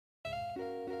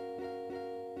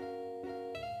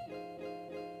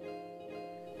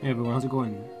Hey everyone, how's it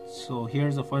going? So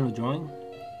here's the final drawing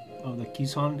of the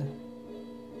Keeshond,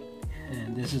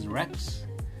 and this is Rex,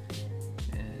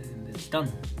 and it's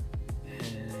done.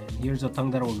 And here's the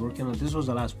tongue that I was working on. This was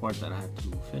the last part that I had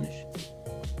to finish,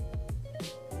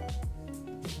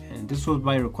 and this was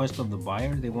by request of the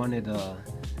buyer. They wanted the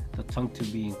tongue to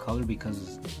be in color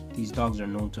because these dogs are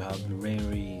known to have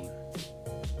very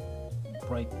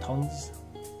bright tongues.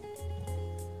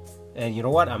 And you know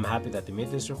what? I'm happy that they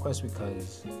made this request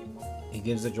because it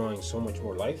gives the drawing so much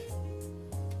more life.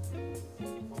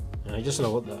 And I just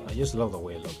love the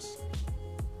way it looks.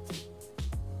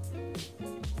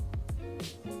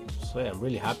 So yeah, I'm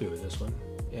really happy with this one.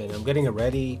 And I'm getting it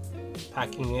ready,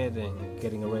 packing it and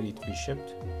getting it ready to be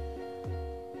shipped.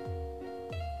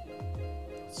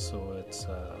 So it's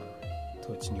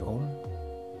to its new home.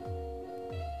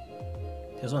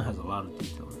 This one has a lot of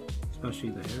detail, especially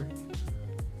the hair.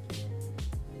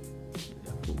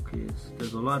 Focus.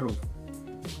 There's a lot of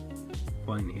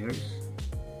fine hairs,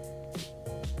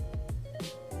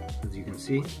 as you can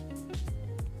see.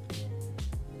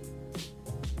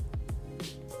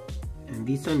 And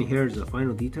these tiny hairs, the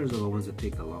final details, are the ones that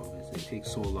take the longest. They take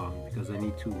so long because I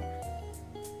need to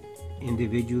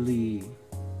individually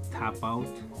tap out,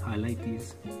 highlight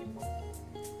these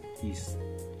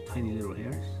tiny little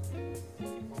hairs.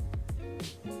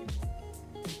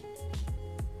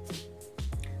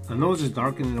 The nose is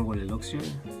darker than what it looks here.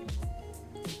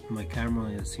 My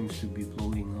camera seems to be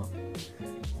blowing up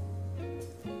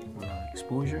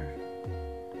exposure.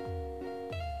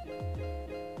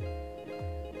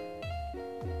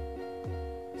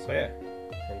 So yeah,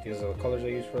 and these are the colors I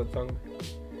use for the tongue.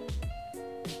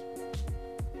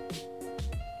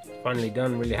 Finally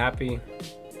done, really happy.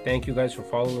 Thank you guys for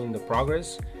following the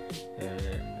progress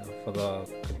and for the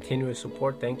continuous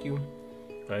support. Thank you.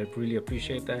 I really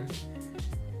appreciate that.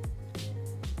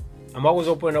 I'm always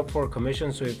open up for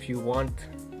commission, so if you want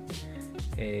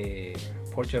a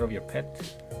portrait of your pet,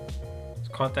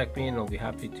 just contact me and I'll be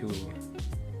happy to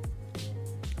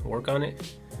work on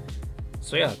it.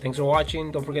 So yeah, thanks for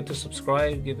watching. Don't forget to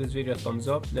subscribe, give this video a thumbs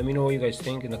up. Let me know what you guys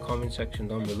think in the comment section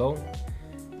down below,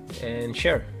 and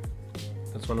share.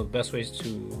 That's one of the best ways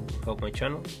to help my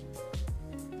channel.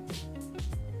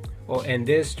 Oh, and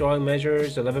this drawing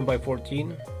measures 11 by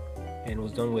 14 and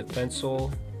was done with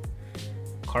pencil,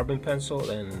 carbon pencil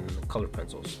and color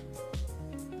pencils.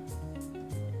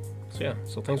 So yeah,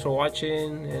 so thanks for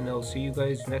watching and I'll see you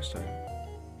guys next time.